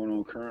 that's going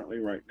on currently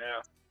right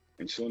now.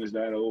 And as soon as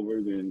that's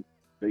over, then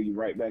They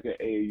right back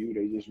at AAU.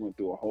 They just went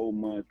through a whole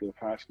month of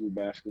high school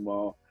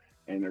basketball,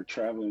 and they're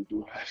traveling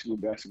through high school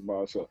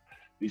basketball. So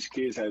these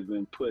kids have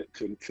been put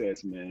to the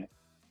test, man.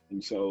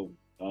 And so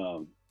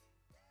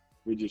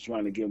we're just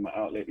trying to give them an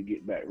outlet to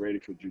get back ready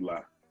for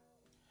July.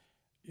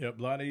 Yeah,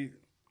 Bloody.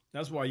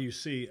 That's why you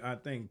see, I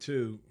think,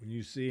 too, when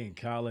you see in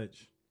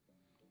college,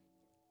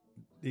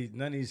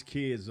 none of these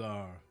kids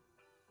are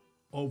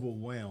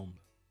overwhelmed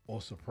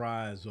or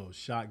surprised or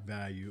shock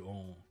value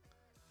on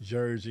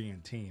jersey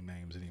and team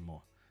names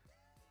anymore.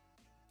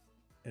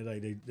 And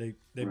like they've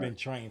Right. been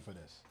trained for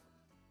this.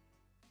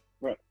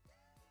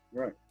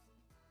 Right.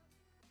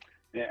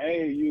 And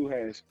AAU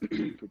has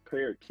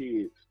prepared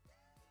kids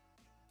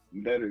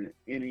better than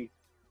any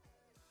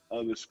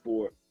other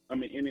sport. I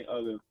mean, any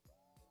other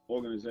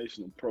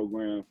organizational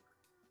program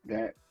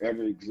that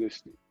ever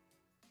existed.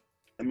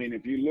 I mean,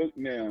 if you look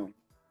now,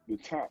 the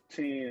top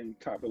 10,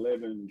 top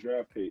 11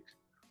 draft picks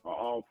are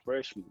all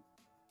freshmen.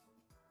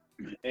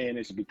 And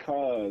it's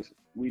because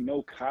we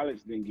know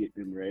college didn't get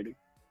them ready.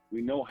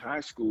 We know high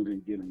school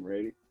didn't get them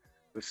ready.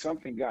 But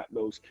something got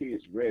those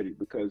kids ready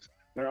because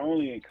they're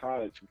only in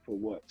college for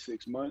what,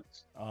 6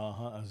 months?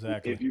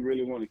 Exactly. If you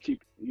really want to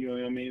keep, you know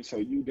what I mean? So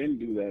you didn't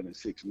do that in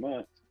 6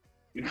 months.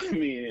 You know what I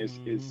mean?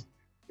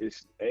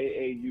 It's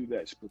AAU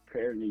that's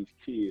preparing these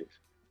kids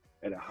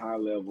at a high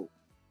level.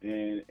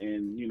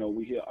 And you know,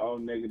 we hear all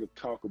negative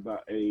talk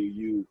about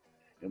AAU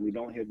and we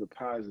don't hear the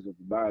positive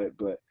about it.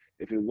 But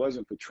if it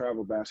wasn't for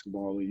travel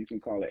basketball, you can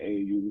call it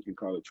AAU, we can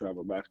call it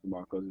travel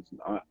basketball because it's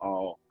not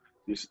all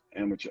this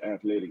amateur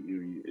athletic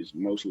union. It's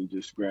mostly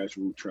just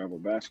grassroots travel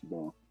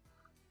basketball.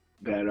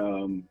 That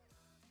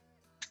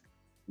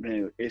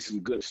man, it's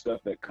some good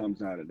stuff that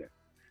comes out of that.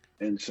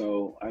 And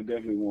so I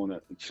definitely want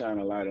to shine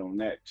a light on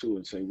that too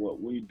and say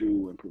what we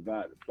do and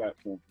provide the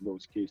platform for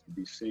those kids to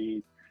be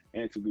seen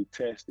and to be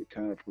tested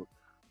kind of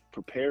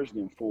prepares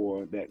them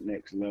for that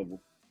next level.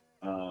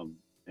 And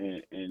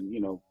you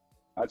know,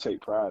 I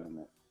take pride in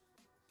that.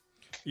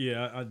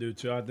 Yeah, I do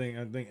too. I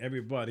think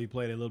everybody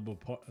played a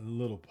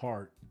little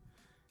part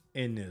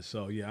in this.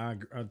 So yeah,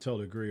 I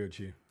totally agree with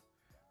you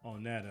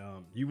on that.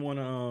 You want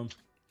to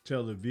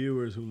tell the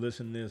viewers who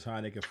listen to this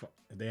how they can,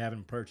 if they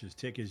haven't purchased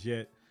tickets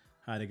yet,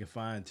 how they can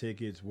find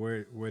tickets,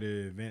 where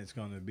the event's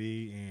going to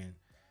be, and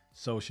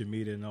social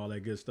media and all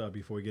that good stuff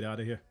before we get out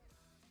of here?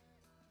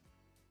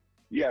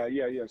 Yeah.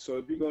 So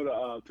if you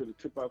go to the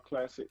Tip Off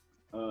Classic,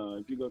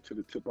 if you go to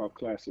the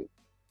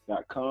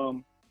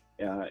tipoffclassic.com,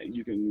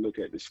 you can look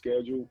at the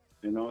schedule,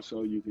 and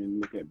also you can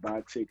look at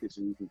buy tickets,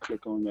 and you can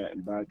click on that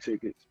and buy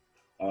tickets.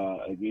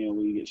 Again,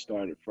 we get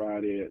started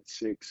Friday at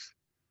 6,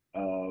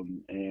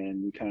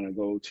 and we kind of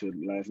go to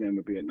the last game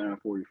will be at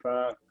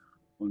 9:45.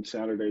 On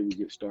Saturday, we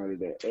get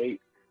started at 8,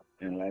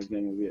 and last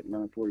game will be at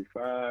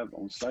 9:45.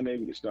 On Sunday,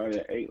 we get started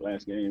at 8,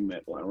 last game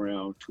at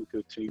around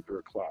 2:15, 3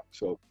 o'clock.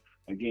 So,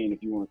 again,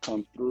 if you want to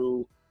come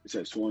through, it's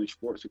at Swanee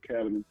Sports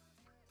Academy.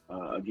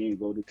 Again,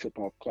 go to Tip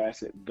Off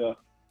Classic, the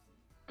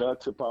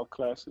Tip Off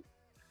Classic.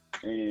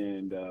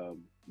 And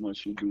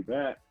once you do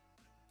that,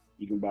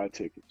 you can buy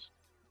tickets.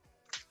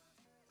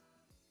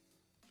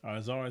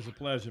 It's always a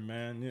pleasure,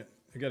 man. Yeah,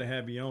 I got to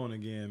have you on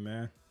again,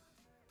 man.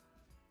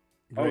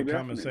 Great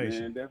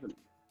conversation. Man, definitely.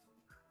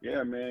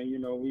 Yeah, man. You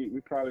know, we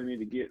probably need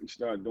to get and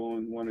start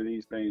doing one of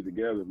these things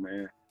together,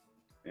 man,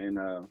 and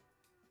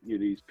give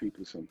these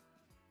people some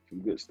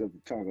good stuff to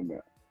talk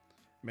about.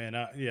 Man,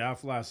 I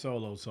fly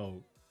solo,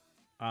 so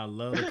I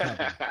love the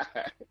company.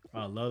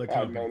 I love the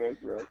company. I know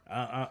that's right.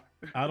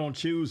 I don't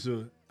choose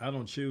to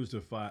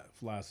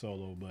fly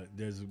solo, but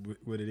there's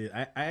what it is.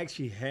 I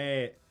actually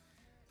had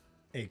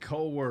a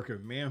coworker.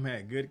 Man,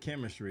 had good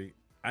chemistry.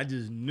 I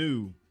just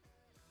knew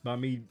by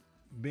me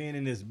being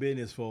in this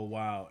business for a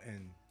while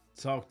and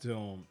talk to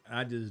him,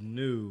 I just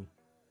knew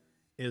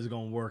it was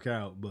gonna work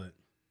out. But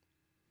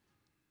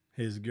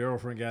his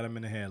girlfriend got him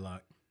in the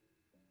headlock.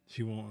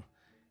 He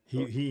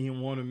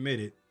didn't want to admit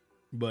it,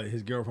 but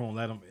his girlfriend won't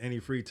let him any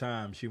free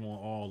time. She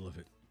want all of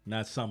it,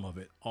 not some of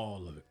it,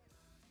 all of it.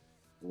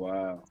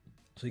 Wow.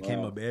 So he came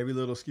up with every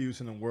little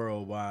excuse in the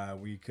world why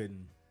we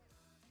couldn't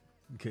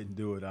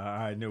do it.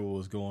 I knew what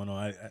was going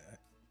on.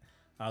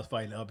 I was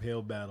fighting an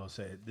uphill battle. I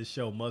said, this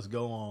show must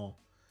go on.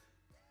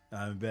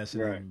 I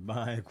invested in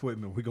buying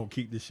equipment. We're going to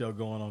keep this show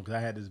going on because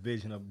I had this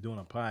vision of doing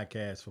a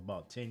podcast for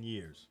about 10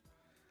 years.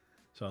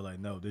 So I was like,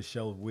 no, this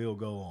show will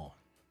go on.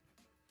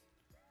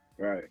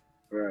 Right.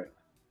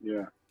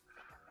 Yeah.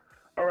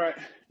 All right.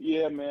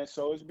 Yeah, man.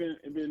 So it's been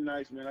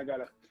nice, man. I got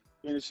to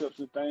finish up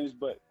some things,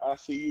 but I'll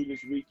see you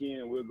this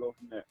weekend and we'll go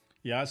from there.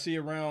 Yeah, I see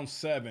you around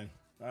 7.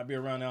 I'll be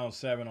around now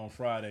 7 on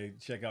Friday.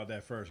 Check out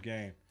that first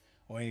game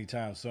or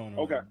anytime soon.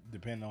 Okay.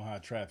 Depending on how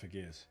traffic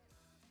is.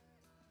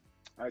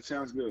 All right.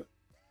 Sounds good.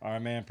 All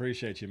right, man.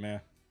 Appreciate you,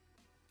 man.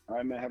 All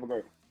right, man. Have a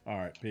great one.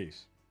 All right.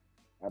 Peace.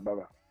 All right,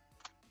 bye-bye.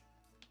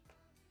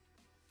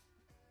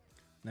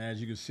 Now,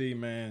 as you can see,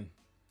 man,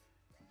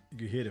 you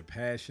can hear the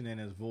passion in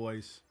his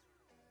voice.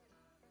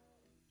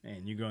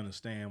 And you're going to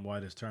understand why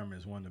this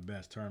tournament is one of the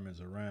best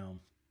tournaments around.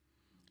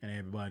 And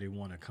everybody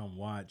want to come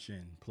watch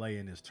and play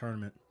in this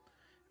tournament.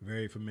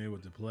 Very familiar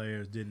with the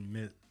players. Didn't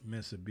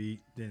miss a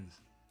beat. Didn't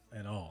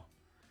at all.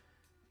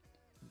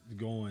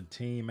 Going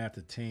team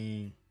after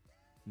team,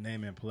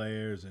 naming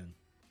players and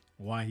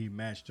why he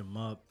matched them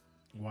up,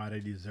 why they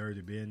deserve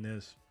to be in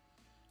this.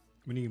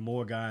 We need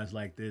more guys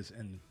like this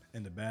in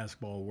the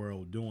basketball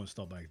world doing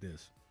stuff like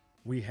this.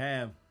 We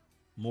have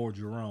more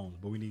Jeromes,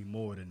 but we need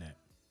more than that.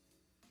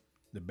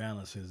 The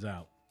balance is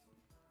out.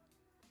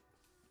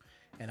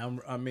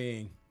 And I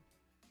mean,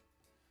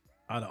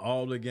 out of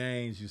all the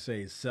games you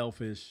say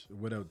selfish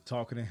without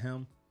talking to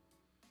him,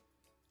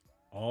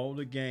 all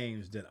the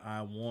games that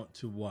I want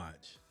to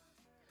watch,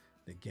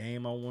 the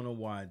game I want to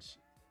watch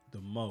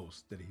the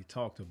most that he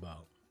talked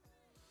about,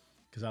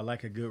 because I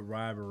like a good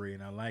rivalry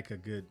and I like a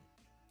good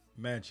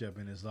matchup,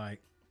 and it's like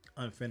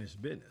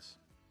unfinished business,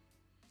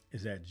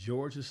 is that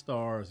Georgia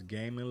Stars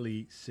Game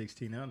Elite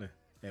 16 under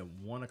at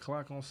 1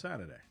 o'clock on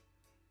Saturday.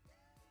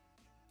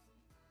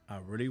 I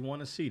really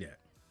want to see that.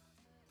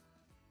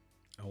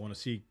 I want to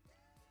see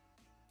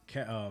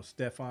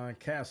Stefan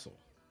Castle,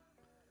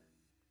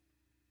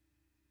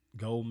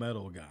 gold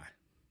medal guy.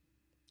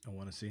 I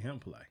want to see him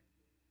play.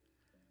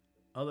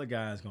 Other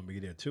guys going to be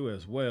there too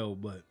as well,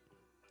 but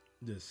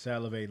just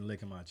salivating,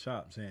 licking my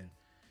chops. And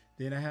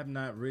then I have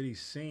not really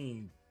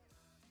seen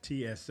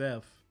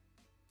TSF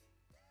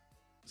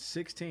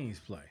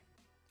 16s play.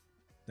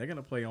 They're going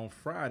to play on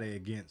Friday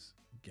against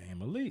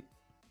Game Elite.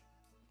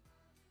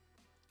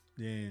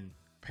 Then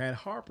Pat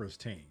Harper's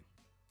team,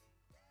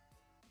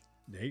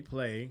 they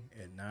play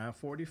at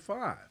 9:45.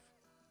 I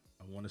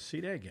want to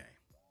see that game.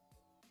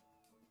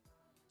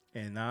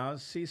 And I'll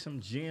see some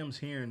gems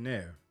here and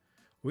there.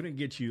 We're going to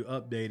get you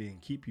updated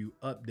and keep you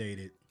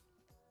updated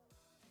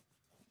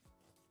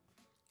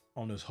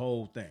on this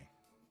whole thing.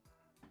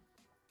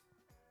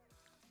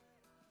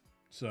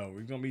 So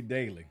we're going to be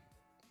daily.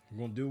 We're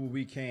going to do what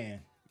we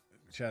can.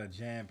 Try to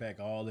jam pack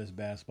all this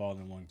basketball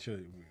in one. We're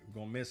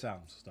going to miss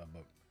out on some stuff,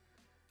 but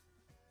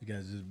you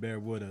guys just bear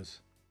with us.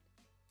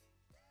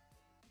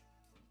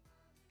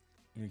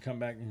 When we come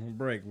back from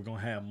break, we're going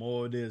to have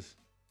more of this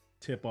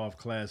tip-off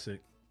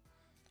classic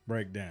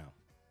breakdown.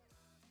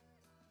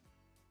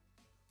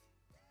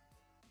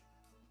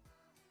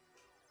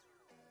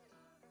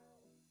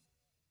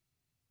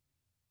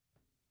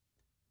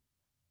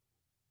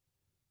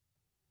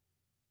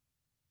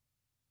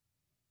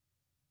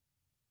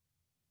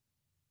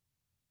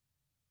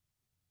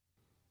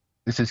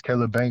 This is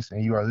Caleb Banks,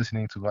 and you are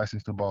listening to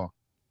License to Ball.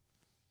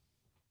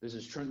 This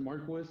is Trent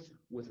Markwith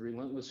with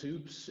Relentless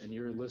Hoops, and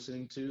you're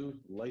listening to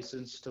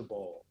License to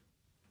Ball.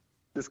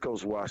 This is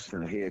Coach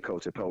Washington, head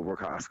coach at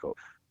Pebblebrook High School.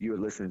 You are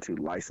listening to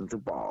License to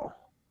Ball.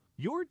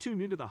 You're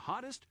tuned into the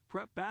hottest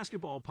prep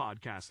basketball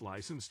podcast,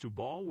 License to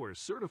Ball, where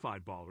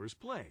certified ballers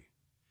play.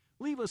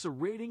 Leave us a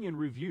rating and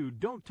review.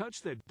 Don't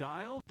touch that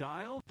dial.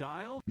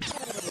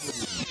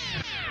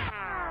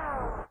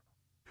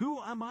 Who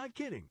am I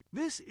kidding?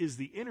 This is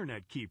the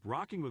internet. Keep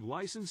rocking with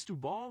License to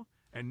Ball.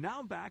 And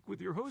now back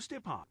with your host,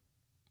 Hip Hop.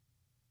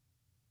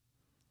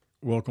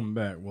 Welcome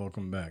back,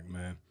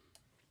 man.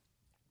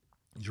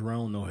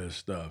 Jerome know his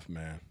stuff,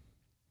 man.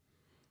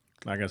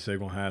 Like I said,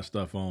 gonna have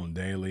stuff on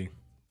daily.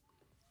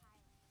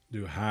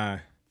 Do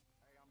high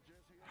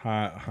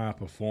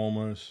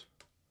performers.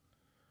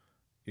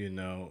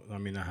 Not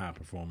high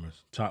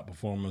performers. Top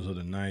performers of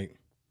the night.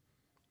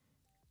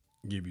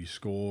 Give you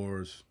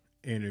scores,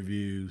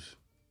 interviews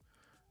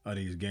of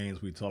these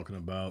games we talking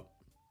about.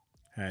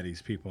 Had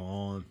these people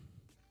on.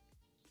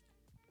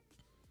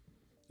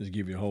 Just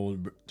give you a whole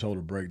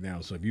total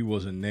breakdown. So if you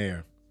wasn't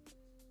there,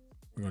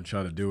 we're going to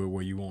try to do it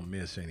where you won't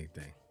miss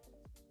anything.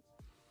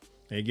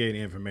 They gave the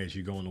information.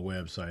 You go on the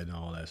website and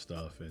all that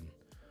stuff and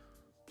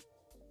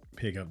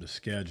pick up the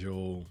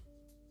schedule,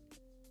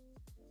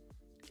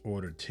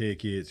 order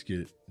tickets,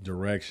 get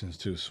directions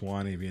to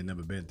Swanee. If you've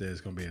never been there,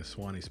 it's going to be at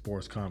Swanee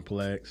Sports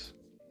Complex.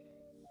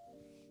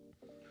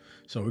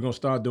 So we're going to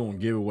start doing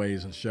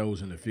giveaways and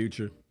shows in the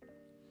future.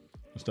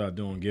 We'll start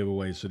doing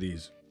giveaways to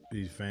these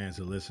fans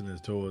and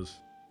listeners to us.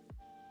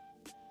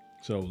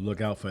 So look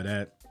out for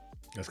that.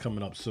 That's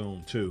coming up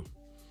soon too.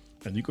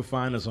 And you can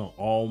find us on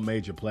all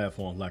major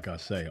platforms. Like I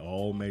say,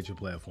 all major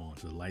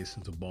platforms. The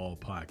License to Ball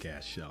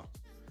podcast show.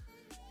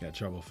 Got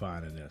trouble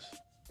finding this.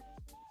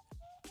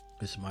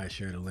 This might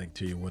share the link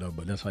to you, whatever,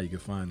 but that's how you can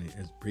find it.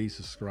 Please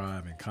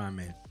subscribe and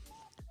comment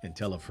and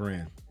tell a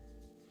friend.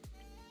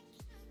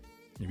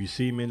 If you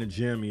see me in the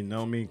gym, you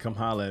know me, come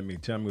holler at me.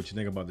 Tell me what you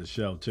think about the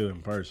show too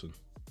in person.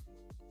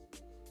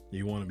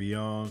 You want to be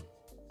on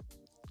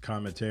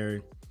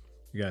commentary?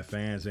 You got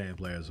fans and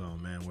players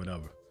on, man,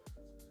 whatever.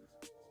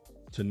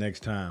 Till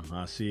next time,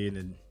 I'll see you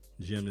in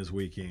the gym this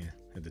weekend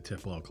at the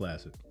Tip Ball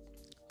Classic.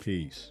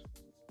 Peace.